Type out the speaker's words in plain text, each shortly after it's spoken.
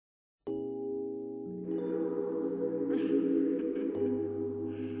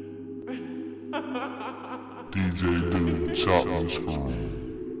DJ Dude, chop and screw.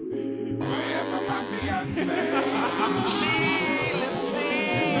 Wherever my fiance, she lives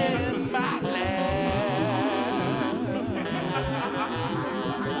in my land.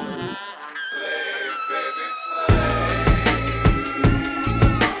 Play, baby, play.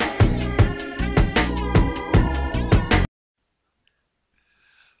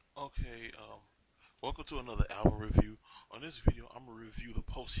 Okay, welcome to another album review. On this video, I'm going to review the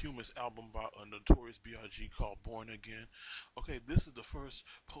posthumous album by Notorious B.I.G. called Born Again. Okay, this is the first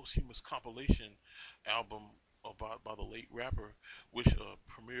posthumous compilation album by the late rapper, which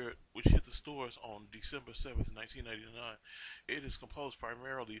hit the stores on December 7th, 1999. It is composed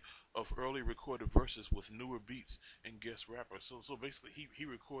primarily of early recorded verses with newer beats and guest rappers. So basically, he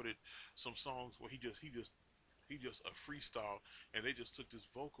recorded some songs where he just a freestyle, and they just took his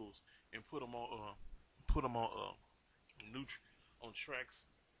vocals and put them on new on tracks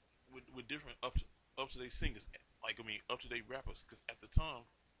with different up to date singers, up to date rappers. Because at the time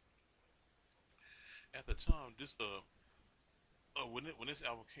this when this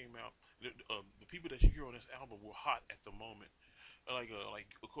album came out, the people that you hear on this album were hot at the moment. Like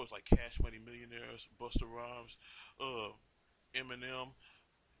of course, like Cash Money Millionaires, Busta Rhymes, Eminem,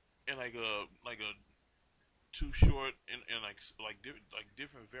 and Too Short, and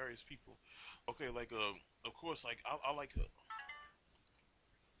different various people. Okay, of course, I like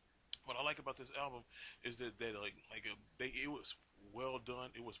what I like about this album is that it was well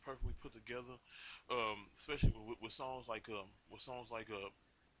done. It was perfectly put together, especially with songs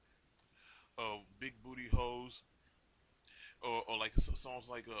Big Booty Hoes, or like songs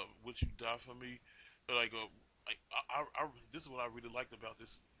like Would You Die For Me. like uh, this is what I really liked about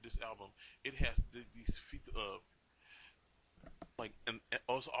this album. It has these and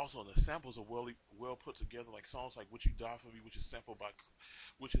also the samples are well put together. Like songs like "Would You Die For Me," which is a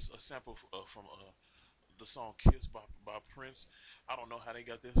sample from the song "Kiss" by Prince. I don't know how they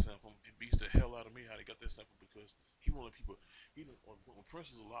got that sample. It beats the hell out of me how they got that sample, because he wanted people. He didn't, when Prince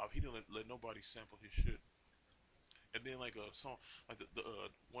was alive, he didn't let nobody sample his shit. And then like a song like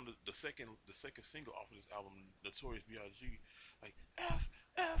the second single off of this album, Notorious B.I.G. like F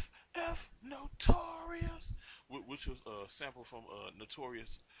Notorious, which was a sample from the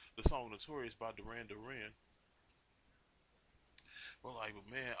song Notorious by Duran Duran. Well,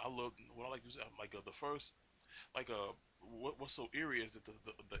 but man, I love what I like this album. The first like what's so eerie is that the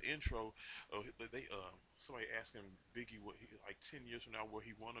intro, they somebody asking Biggie what he, like 10 years from now where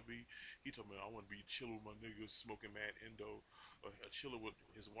he wanna be. He told me, I want to be chilling with my niggas, smoking mad endo, chilling with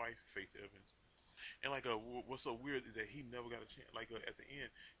his wife Faith Evans. And what's so weird is that he never got a chance. At the end,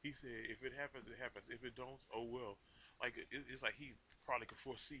 he said, if it happens, it happens. If it don't, oh well. It's like he probably could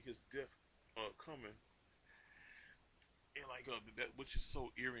foresee his death coming, and that, which is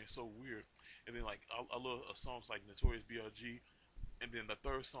so eerie and so weird. And then I love songs like Notorious B.I.G. And then the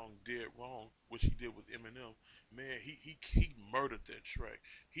third song, Dead Wrong, which he did with Eminem. Man, he murdered that track.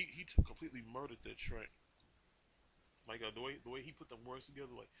 He completely murdered that track. The way he put them words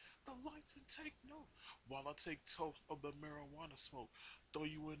together, like the lights and take note while I take toast of the marijuana smoke, throw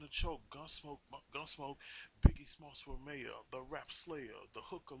you in the choke, gun smoke, Biggie Smalls for mayor, the rap slayer, the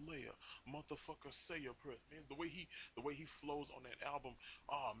hooker layer, motherfucker say your prayer. Man, the way he flows on that album,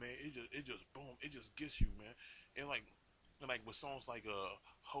 oh man, it just boom, it just gets you, man. And with songs like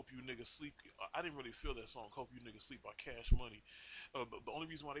Hope You Niggas Sleep, I didn't really feel that song Hope You Niggas Sleep by Cash Money. The only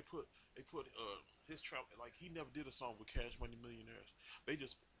reason why they put his trap, like he never did a song with Cash Money Millionaires. They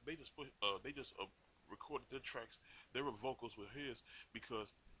just recorded their tracks, their vocals with his,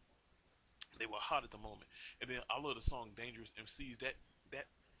 because they were hot at the moment. And then I love the song Dangerous MCs. That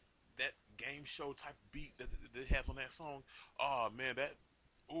that game show type beat that it has on that song. Oh man, that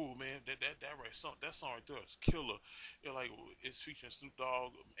song right there is killer. It's featuring Snoop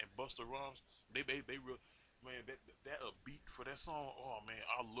Dogg and Busta Rhymes. They real, man, that beat for that song. Oh man,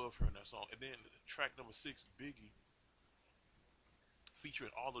 I love hearing that song. And then track number 6, Biggie,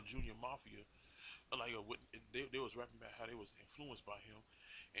 featuring all the Junior Mafia. They was rapping about how they was influenced by him,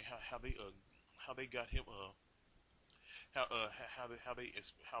 and how they got him how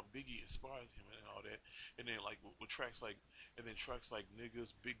Biggie inspired him and all that. And then tracks like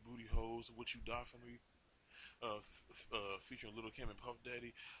Niggas, Big Booty Hoes, Would You Die For Me, featuring Little Kim and Puff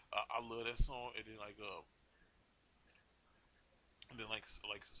Daddy. I love that song. And then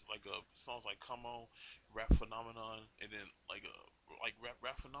songs like Come On, Rap Phenomenon, and then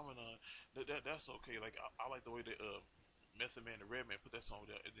Rap Phenomenon. That's okay. I like the way that Method Man and Redman put that song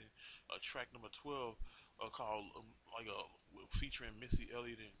there. And then track number 12, called featuring Missy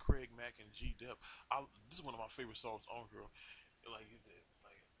Elliott and Craig Mack and G Dep. This is one of my favorite songs on here. He said,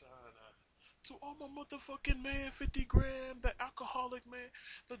 da, da, So all my motherfucking man, 50 gram, the alcoholic man,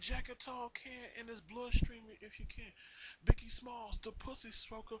 the jacket tall can in his bloodstream if you can. Biggie Smalls, the pussy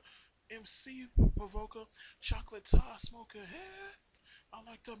stroker, MC provoker, chocolate tie smoker. Hey, I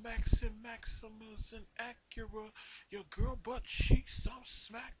like the Maximus and Acura. Your girl butt cheeks, I'm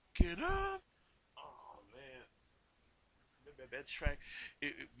smacking up. Oh man, that track,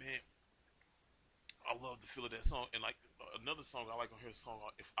 man, I love the feel of that song. And like another song I like on here, song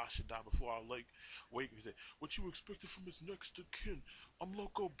 "If I Should Die Before I Wake." He said, "What you expected from his next to kin? I'm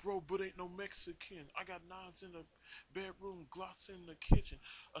loco, bro, but ain't no Mexican. I got nines in the bedroom, glots in the kitchen,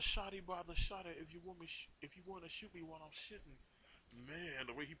 a shotty by the shotter. If you want to shoot me while I'm shitting." Man,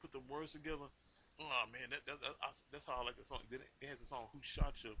 the way he put the words together. Oh man, that's how I like the song. Then it has a song "Who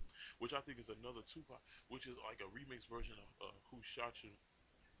Shot You," which I think is another Tupac, which is like a remix version of "Who Shot You."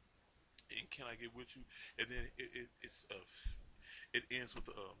 And can I get with you? And then it ends with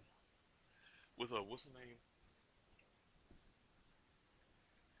what's her name?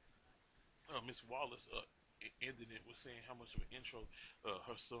 Miss Wallace ending it with saying how much of an intro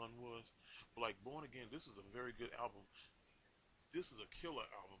her son was. But like Born Again, this is a very good album. This is a killer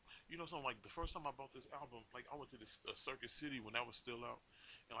album. You know something, like the first time I bought this album, like I went to this Circuit City when that was still out,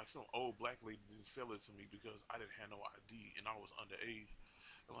 and like some old black lady didn't sell it to me because I didn't have no ID and I was underage.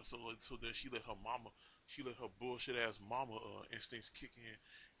 And so then she let her bullshit ass mama instincts kick in,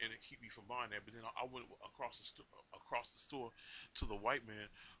 and it keep me from buying that. But then I went across the store to the white man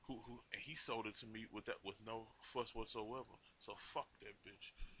who and he sold it to me with no fuss whatsoever. So fuck that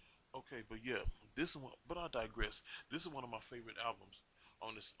bitch. Okay, but yeah, this one. But I digress. This is one of my favorite albums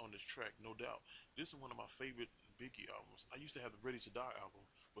on this track, no doubt. This is one of my favorite Biggie albums. I used to have the Ready to Die album,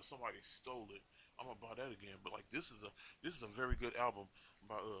 but somebody stole it. I'm gonna buy that again. But like this is a very good album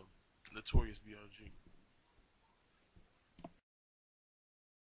by Notorious B.I.G.